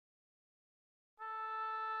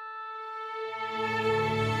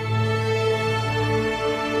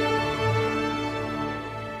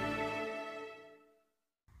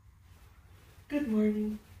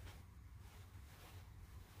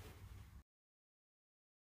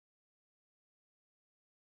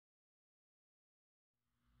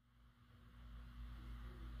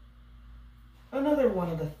Another one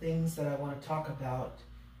of the things that I want to talk about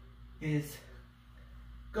is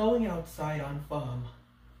going outside on femme.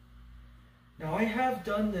 Now, I have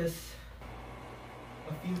done this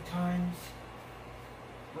a few times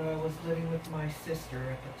when I was living with my sister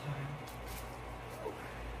at the time.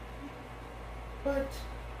 But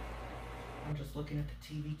I'm just looking at the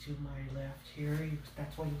TV to my left here.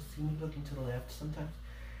 That's why you see me looking to the left sometimes.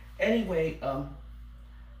 Anyway,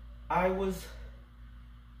 I was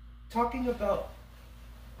talking about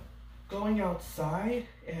going outside,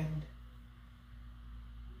 and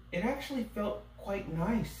it actually felt quite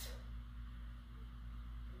nice.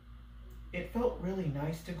 It felt really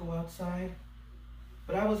nice to go outside,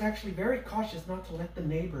 but I was actually very cautious not to let the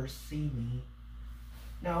neighbors see me.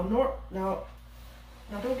 Now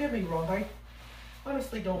don't get me wrong, I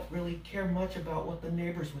honestly don't really care much about what the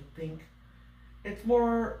neighbors would think. It's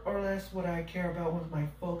more or less what I care about what my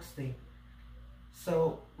folks think.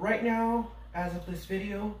 So right now, as of this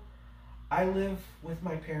video, I live with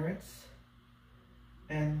my parents,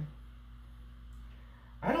 and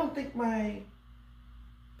I don't think my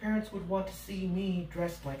parents would want to see me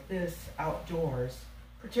dressed like this outdoors,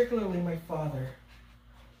 particularly my father.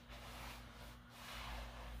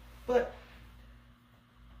 But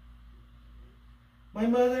my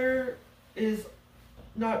mother is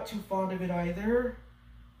not too fond of it either,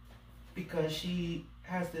 because she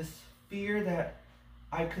has this fear that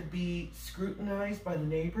I could be scrutinized by the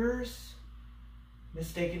neighbors,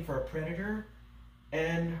 mistaken for a predator,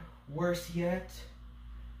 and worse yet,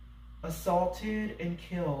 assaulted and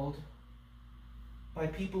killed by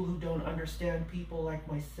people who don't understand people like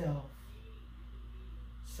myself.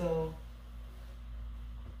 So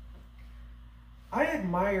I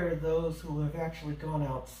admire those who have actually gone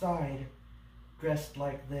outside dressed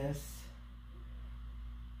like this.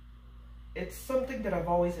 It's something that I've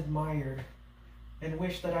always admired and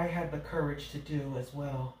wish that I had the courage to do as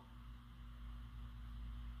well.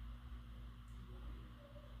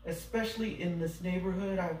 Especially in this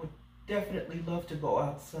neighborhood, I would definitely love to go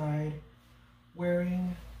outside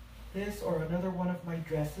wearing this or another one of my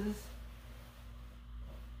dresses.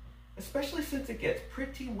 Especially since it gets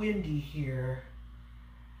pretty windy here.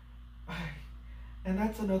 And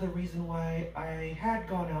that's another reason why I had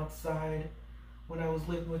gone outside when I was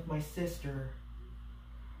living with my sister.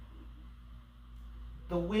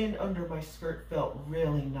 The wind under my skirt felt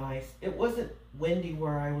really nice. It wasn't windy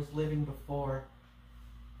where I was living before.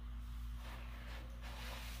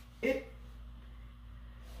 It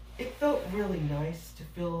felt really nice to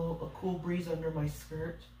feel a cool breeze under my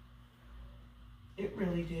skirt. It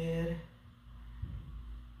really did.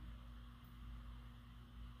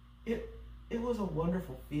 It was a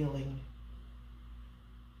wonderful feeling.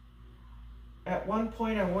 At one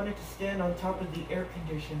point I wanted to stand on top of the air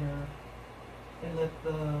conditioner and let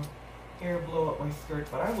the air blow up my skirt,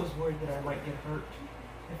 but I was worried that I might get hurt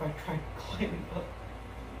if I tried climbing up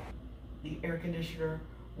the air conditioner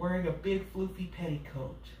wearing a big floofy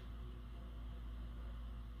petticoat.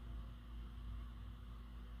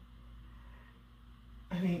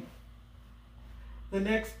 I mean, the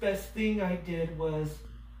next best thing I did was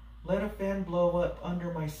let a fan blow up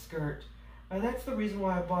under my skirt. Now that's the reason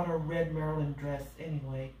why I bought a red Maryland dress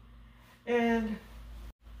anyway. And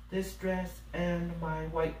this dress and my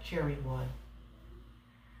white cherry one.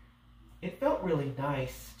 It felt really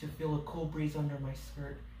nice to feel a cool breeze under my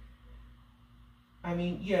skirt. I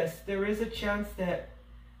mean, yes, there is a chance that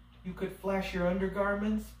you could flash your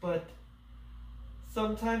undergarments, but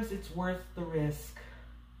sometimes it's worth the risk.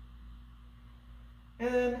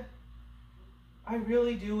 And I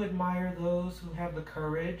really do admire those who have the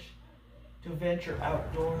courage to venture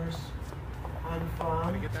outdoors on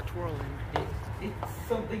femme. Get that twirl in. It's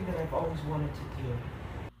something that I've always wanted to do.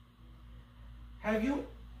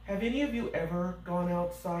 Have any of you ever gone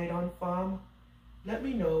outside on femme? Let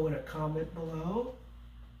me know in a comment below,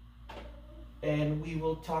 and we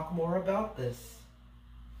will talk more about this.